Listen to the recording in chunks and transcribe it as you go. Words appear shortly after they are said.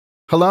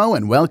Hello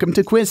and welcome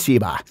to Quiz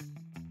Shiba.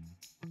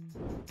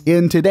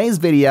 In today's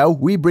video,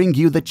 we bring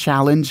you the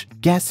challenge,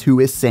 Guess Who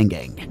is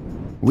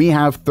Singing? We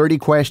have 30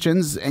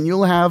 questions and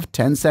you'll have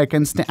 10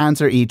 seconds to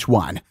answer each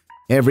one.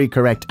 Every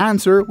correct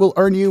answer will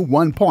earn you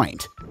 1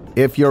 point.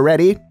 If you're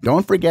ready,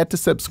 don't forget to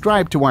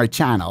subscribe to our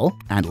channel,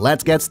 and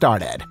let's get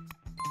started.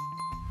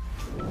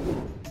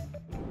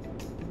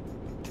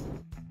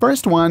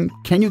 First one,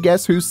 can you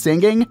guess who's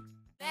singing?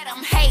 Let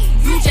 'em hate,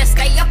 you just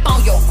stay up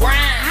on your grind.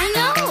 I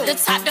know. The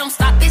top don't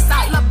stop, it's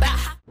all about.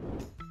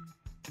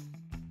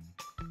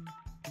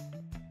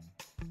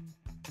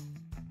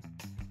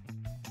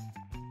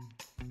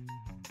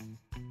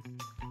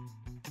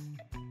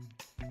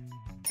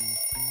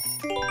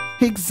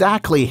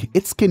 Exactly,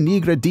 it's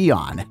Kinigra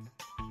Deon.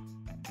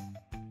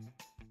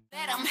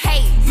 Let 'em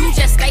hate, you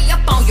just stay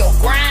up on your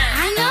grind.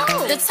 I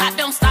know. The top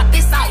don't stop,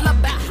 it's all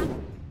about.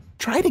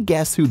 Try to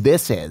guess who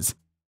this is.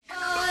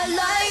 I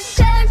like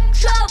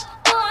ketchup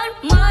on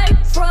my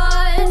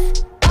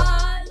fries.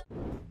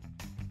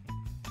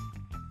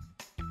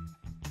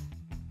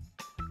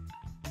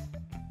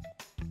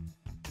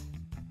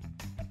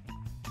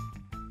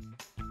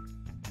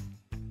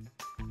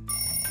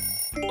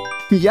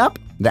 Yup,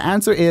 the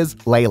answer is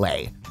Lele.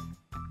 I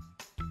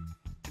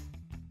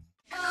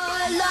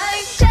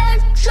like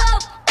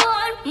ketchup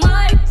on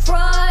my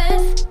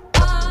fries.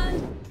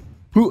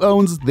 Who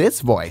owns this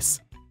voice?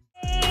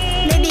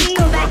 Maybe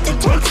go back to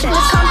Texas. The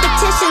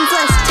competition's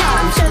less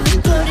tough. So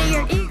just go to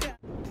your ego.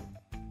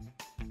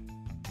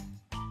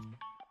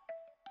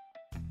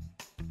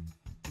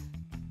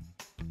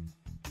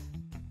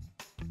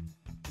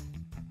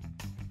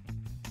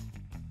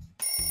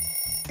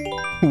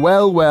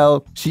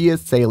 Well, she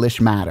is Salish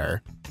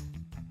Matter.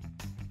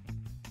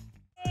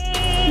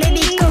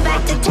 Maybe go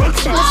back to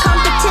Texas. The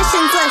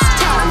competition's less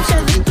tough.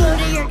 So just go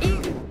to your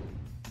ego.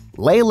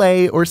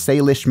 Lele or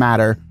Salish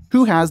Matter,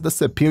 who has the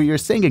superior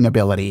singing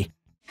ability?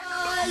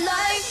 I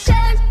like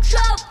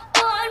ketchup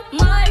on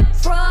my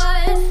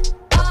fries.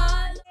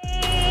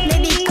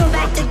 Maybe go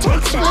back to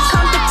Texas. The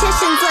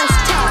competition's less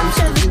tough.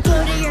 So just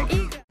go to your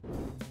ego.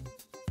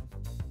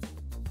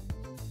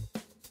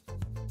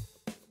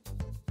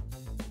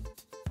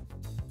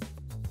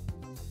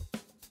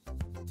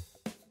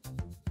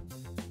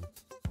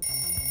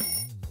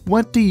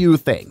 What do you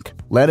think?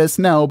 Let us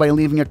know by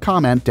leaving a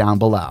comment down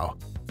below.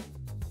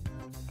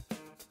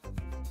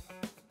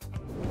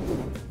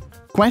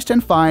 Question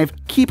 5,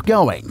 keep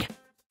going.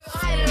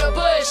 Hide in a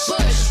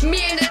bush.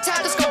 Me and the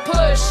top just go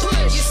push.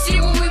 You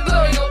see what we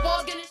building, your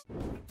walls gonna.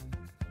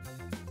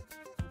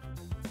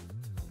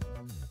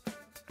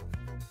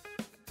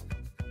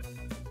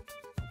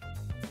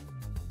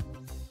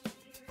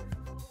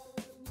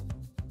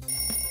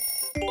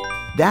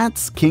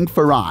 That's King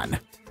Ferran.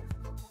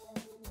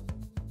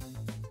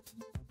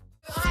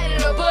 Hide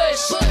in a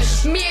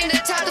bush. Me and the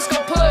top just go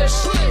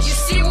push. You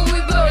see what we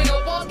building,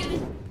 your walls gonna.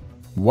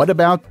 What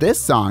about this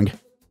song?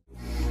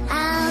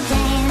 I'll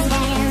dance,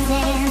 dance,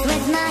 dance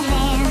with my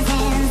hands,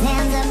 hands,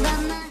 hands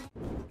above my.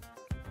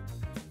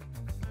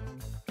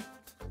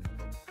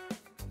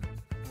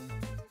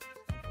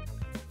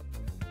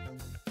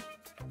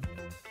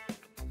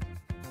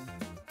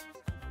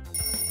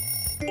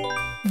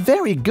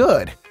 Very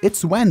good,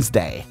 it's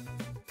Wednesday.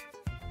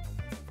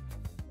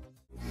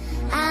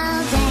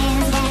 I'll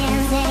dance,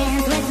 dance,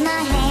 dance with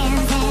my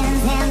hands,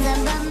 hands, hands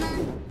above my.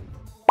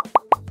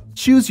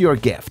 Choose your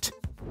gift.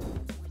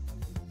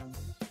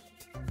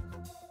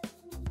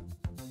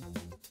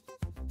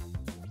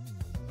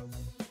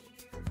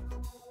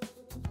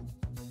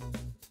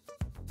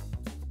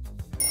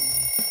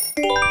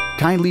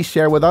 Kindly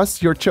share with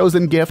us your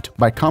chosen gift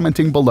by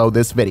commenting below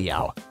this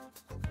video.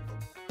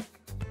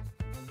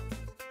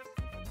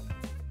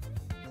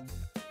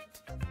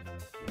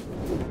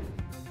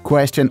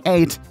 Question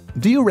 8.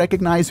 Do you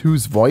recognize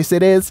whose voice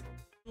it is?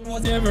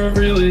 Was never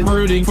really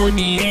rooting for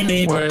me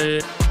anyway.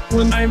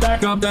 When I'm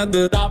back up at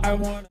the top, I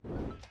want.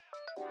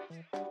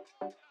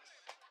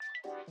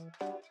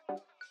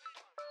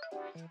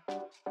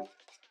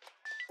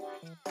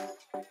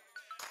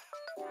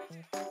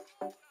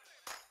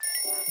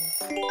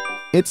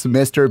 It's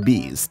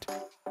MrBeast.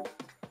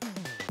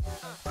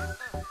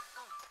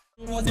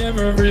 Was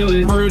never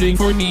really rooting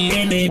for me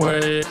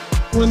anyway.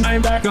 When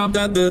I'm back up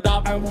at the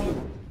top, I want.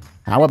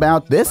 How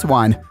about this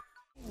one?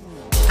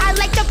 I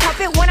like the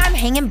puppet when I'm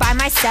hanging by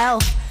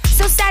myself.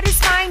 So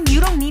satisfying,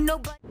 you don't need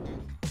nobody.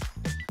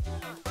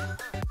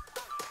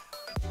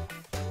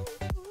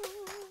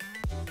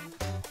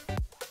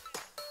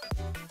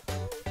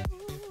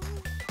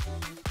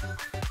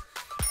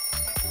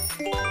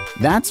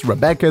 That's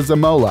Rebecca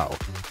Zamolo.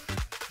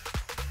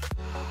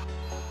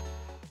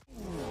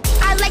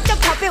 I like the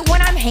puppet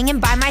when I'm hanging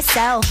by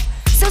myself.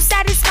 So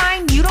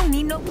satisfying, you don't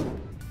need no.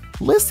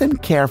 Listen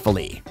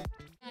carefully.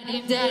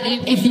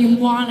 Daddy, if you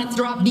wanna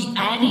drop the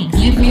addy,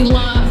 give me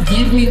love,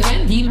 give me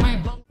that, need my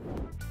bone.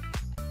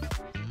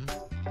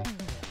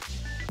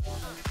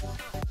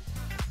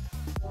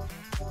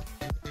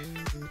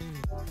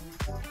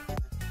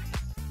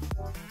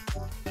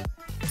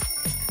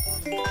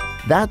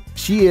 That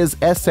she is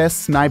SS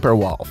Sniper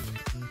Wolf.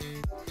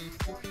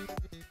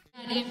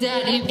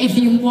 If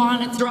you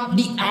wanna drop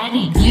the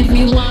addy, give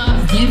me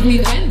love, give me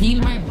that in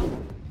my.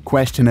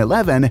 Question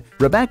 11.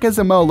 Rebecca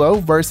Zamolo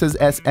versus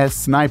SS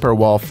Sniper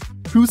Wolf.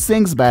 Who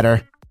sings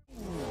better?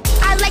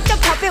 I like the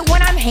puppet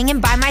when I'm hanging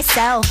by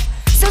myself.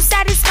 So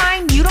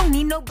satisfying, you don't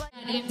need nobody.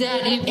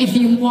 If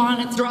you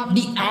wanna drop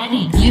the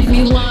addy, give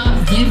me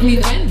love, give me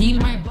that in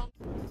my.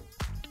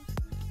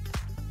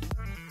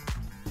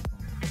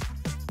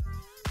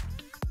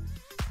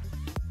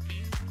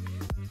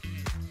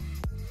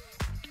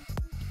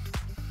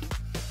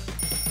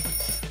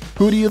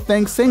 Who do you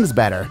think sings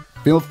better?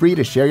 Feel free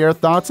to share your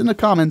thoughts in the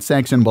comment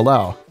section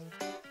below.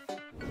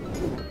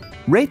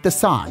 Rate the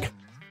song.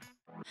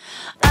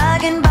 I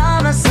can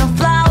buy myself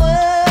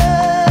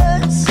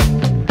flowers.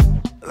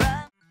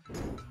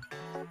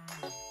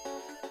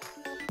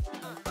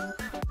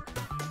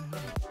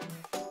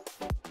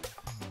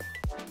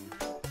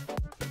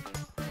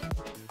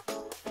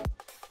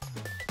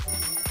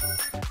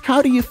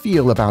 How do you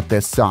feel about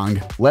this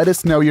song? Let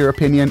us know your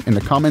opinion in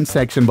the comment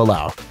section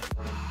below.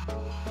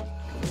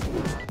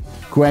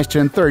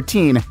 Question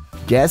 13.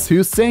 Guess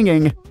who's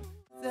singing?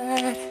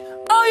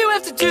 All you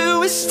have to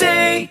do is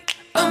stay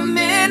a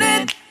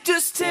minute,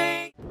 just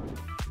take.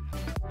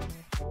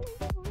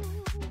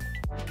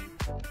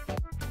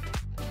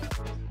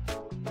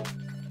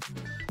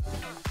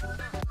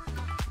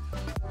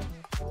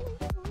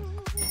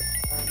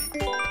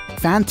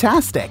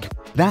 Fantastic!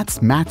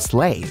 That's Matt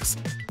Slays.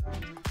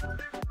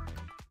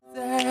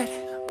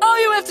 All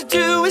you have to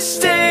do is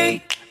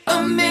stay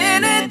a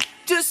minute,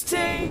 just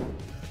take.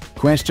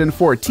 Question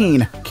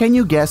 14. Can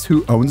you guess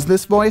who owns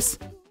this voice?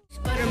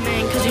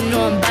 Spider-Man, cause you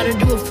know I'm about to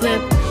do a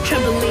flip.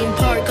 Trampoline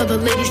park, all the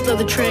ladies love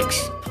the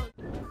tricks.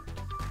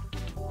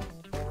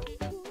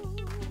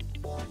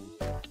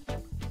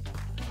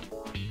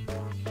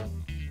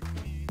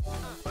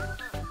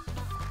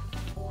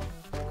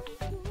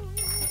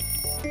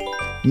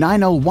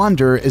 Nine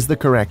Wonder is the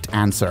correct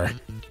answer.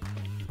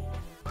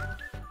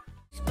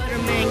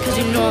 Spider-Man, cause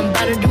you know I'm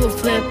about to do a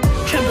flip.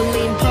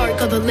 Trampoline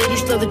park, all the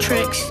ladies love the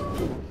tricks.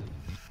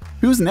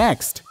 Who's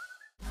next?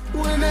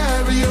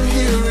 Whenever you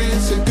hear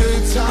it's a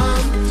good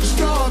time.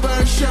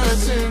 Strawberry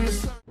shirts in the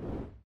sun.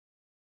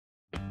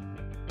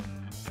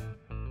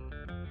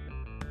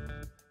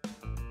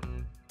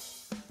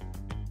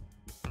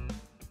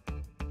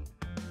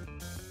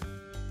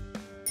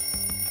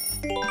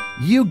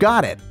 You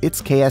got it!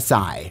 It's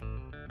KSI.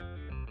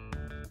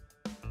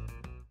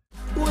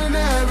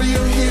 Whenever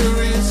you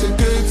hear it's a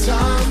good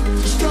time.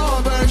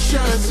 Strawberry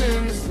shirts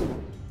in the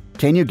sun.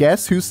 Can you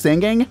guess who's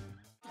singing?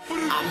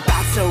 I'm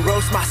about to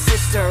roast my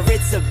sister.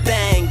 It's a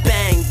bang,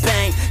 bang,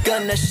 bang.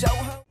 Gonna show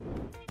her.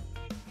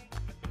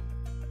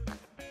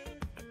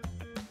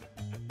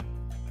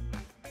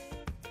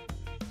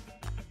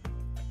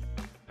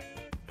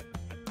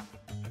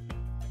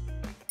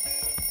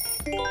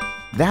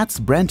 That's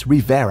Brent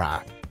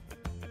Rivera.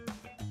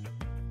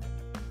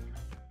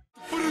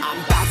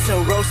 I'm about to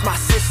roast my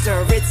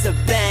sister. It's a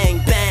bang,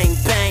 bang,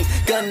 bang.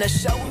 Gonna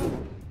show her.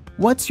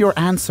 What's your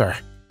answer?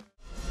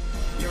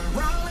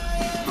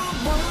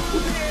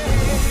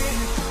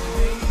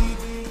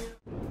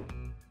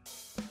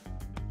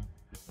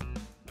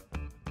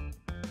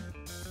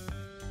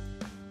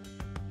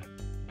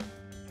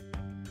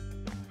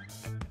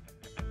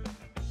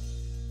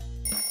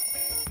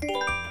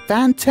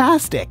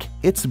 Fantastic!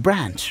 It's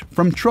Branch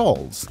from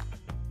Trolls.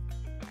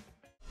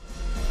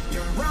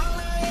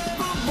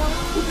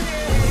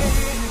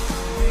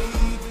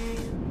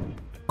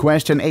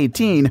 Question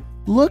 18.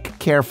 Look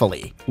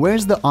carefully.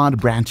 Where's the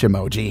odd branch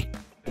emoji?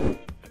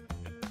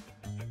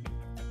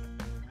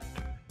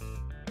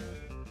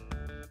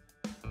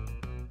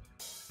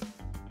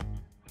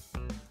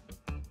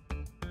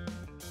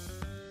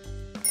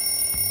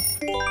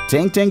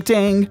 Ting, ting,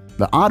 ting.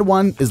 The odd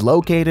one is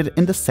located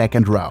in the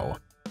second row.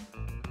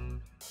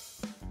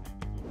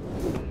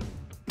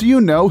 Do you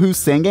know who's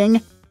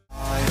singing?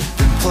 I've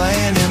been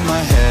playing in my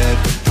head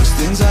those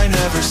things I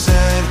never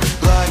said,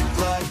 like.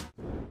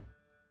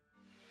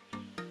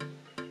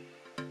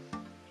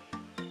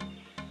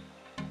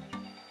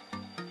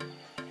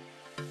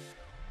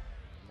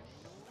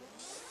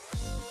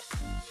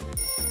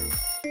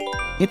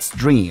 It's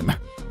Dream.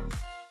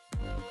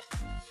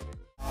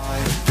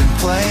 I've been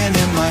playing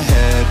in my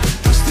head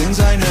those things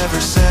I never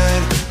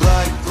said,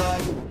 like.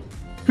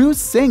 Who's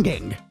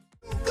singing?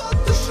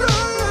 Got the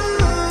strength,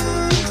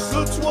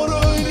 that's what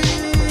I need.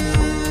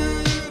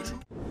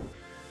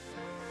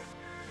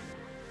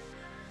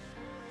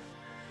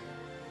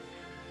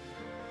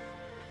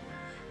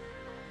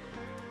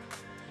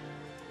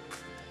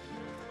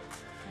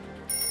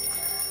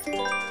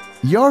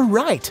 You're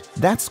right.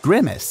 That's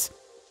Grimace.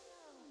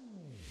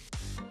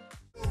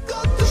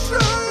 Got the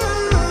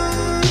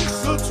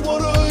strength, that's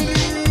what I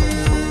need.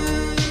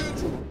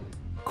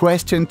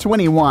 Question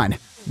 21.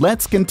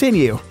 Let's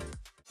continue.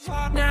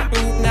 Nap,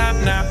 nap,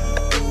 nap.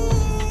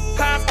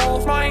 Half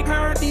of my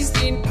heart is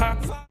in pop.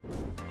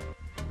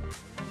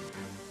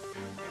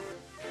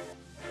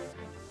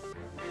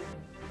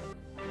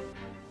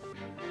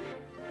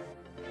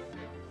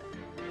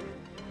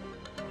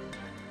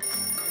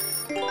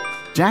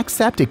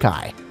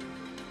 Jacksepticeye.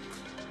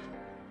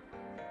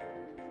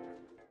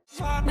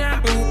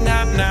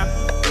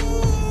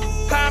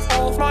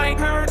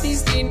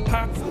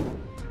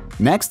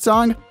 Next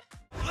song,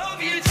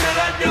 Love you till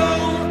I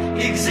don't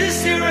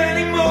exist here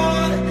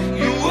anymore.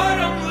 You're what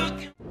I'm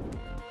looking.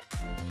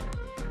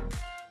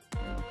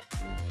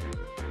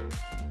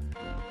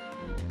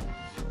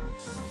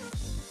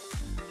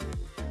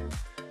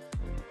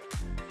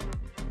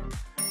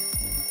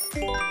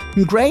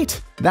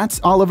 great, that's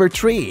Oliver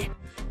Tree.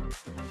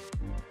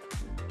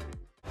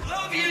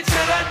 Love you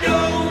till I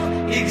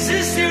don't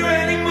exist here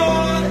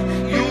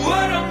anymore. You're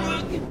what I'm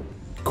looking.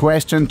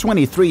 Question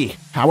 23,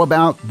 how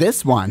about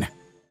this one?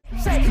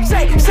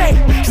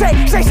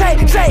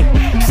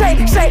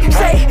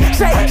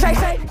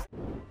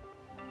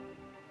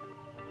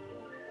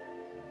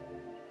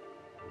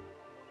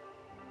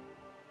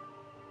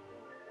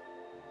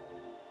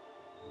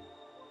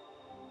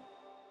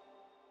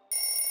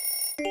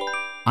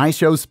 I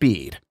show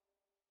speed.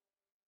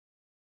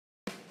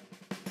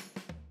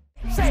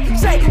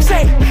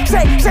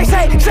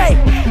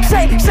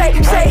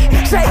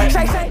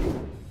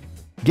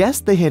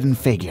 Guess the hidden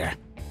figure.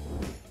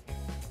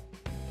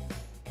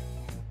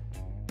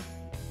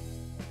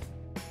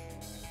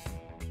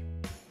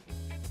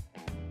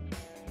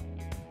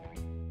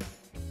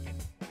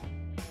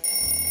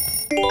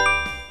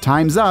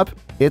 Time's up.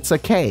 It's a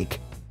cake.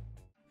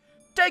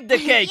 Take the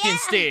cake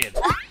instead.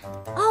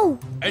 Oh,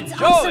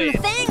 Enjoy awesome, it.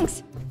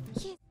 thanks.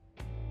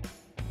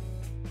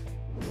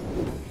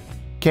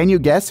 Can you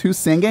guess who's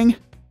singing?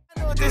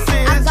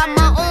 I got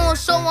my own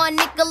show on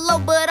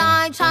Nickelodeon, but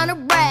I ain't trying to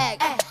brag.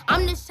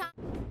 I'm just trying.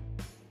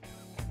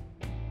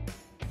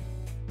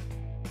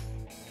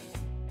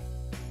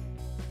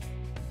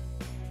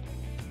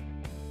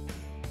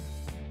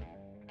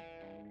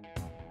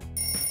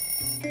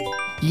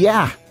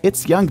 Yeah,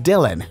 it's young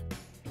Dylan.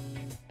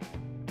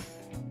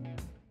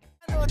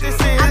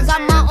 I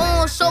got my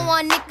own show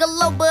on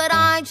Nickelodeon, but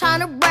I ain't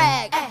trying to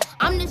brag.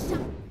 I'm just.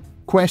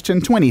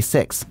 Question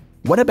 26.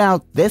 What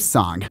about this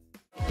song?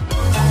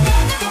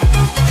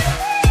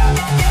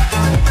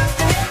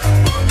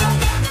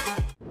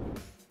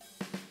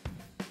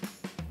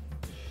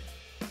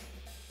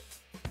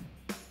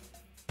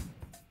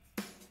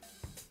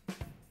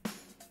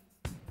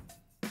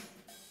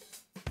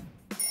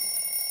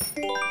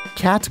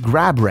 Cat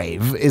Grab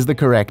Rave is the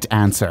correct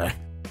answer.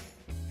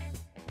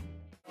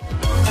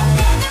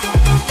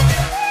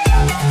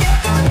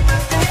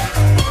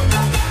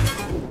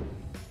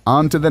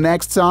 On to the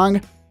next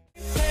song.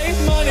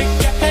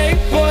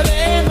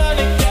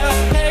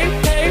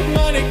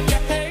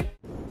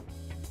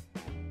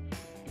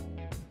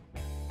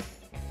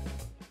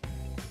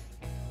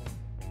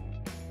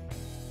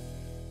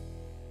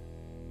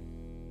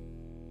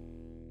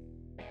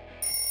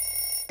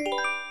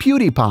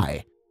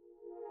 PewDiePie.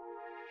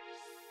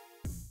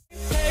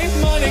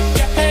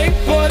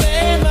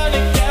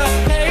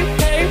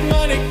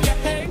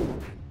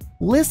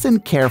 Listen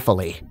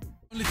carefully.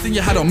 Only thing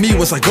you had on me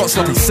was I got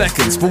sloppy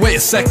seconds. But wait a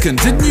second,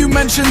 didn't you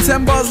mention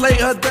 10 bars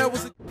later there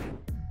was a...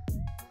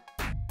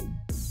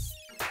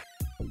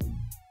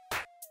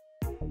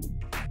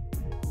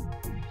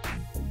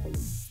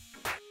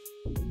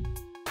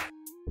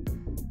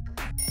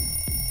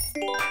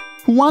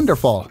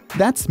 Wonderful.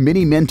 That's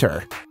Mini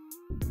Minter.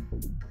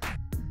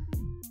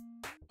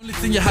 Only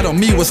thing you had on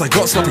me was I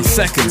got sloppy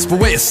seconds. But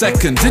wait a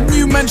second, didn't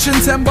you mention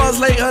 10 bars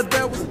later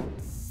there was...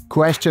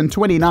 Question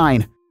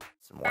 29.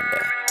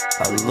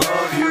 I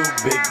love you,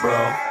 big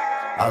bro.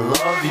 I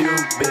love you,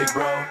 big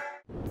bro.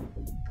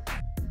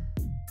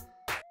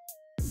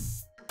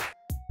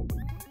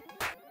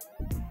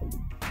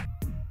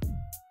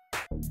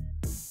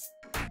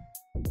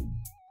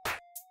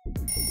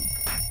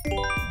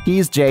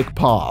 He's Jake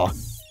Paul.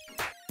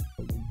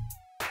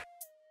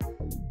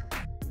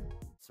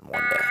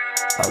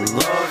 I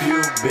love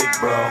you, big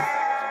bro.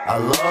 I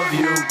love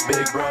you,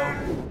 big bro.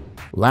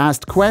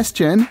 Last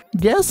question.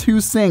 Guess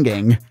who's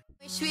singing?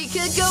 Wish we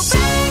could go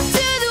back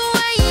to the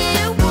way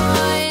it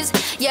was.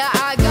 Yeah,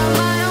 I got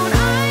my own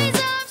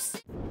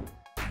eyes.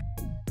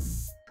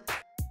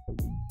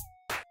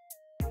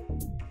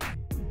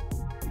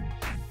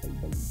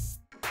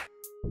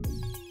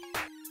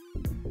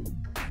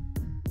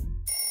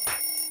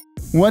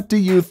 What do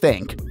you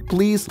think?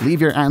 Please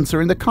leave your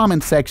answer in the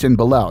comment section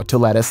below to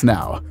let us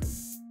know.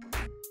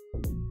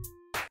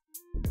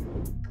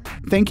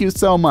 Thank you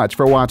so much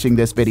for watching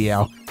this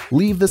video.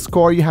 Leave the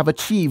score you have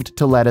achieved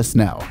to let us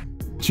know.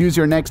 Choose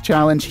your next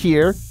challenge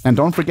here, and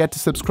don't forget to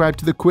subscribe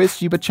to the Quiz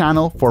Shiba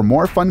channel for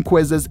more fun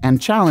quizzes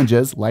and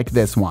challenges like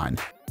this one.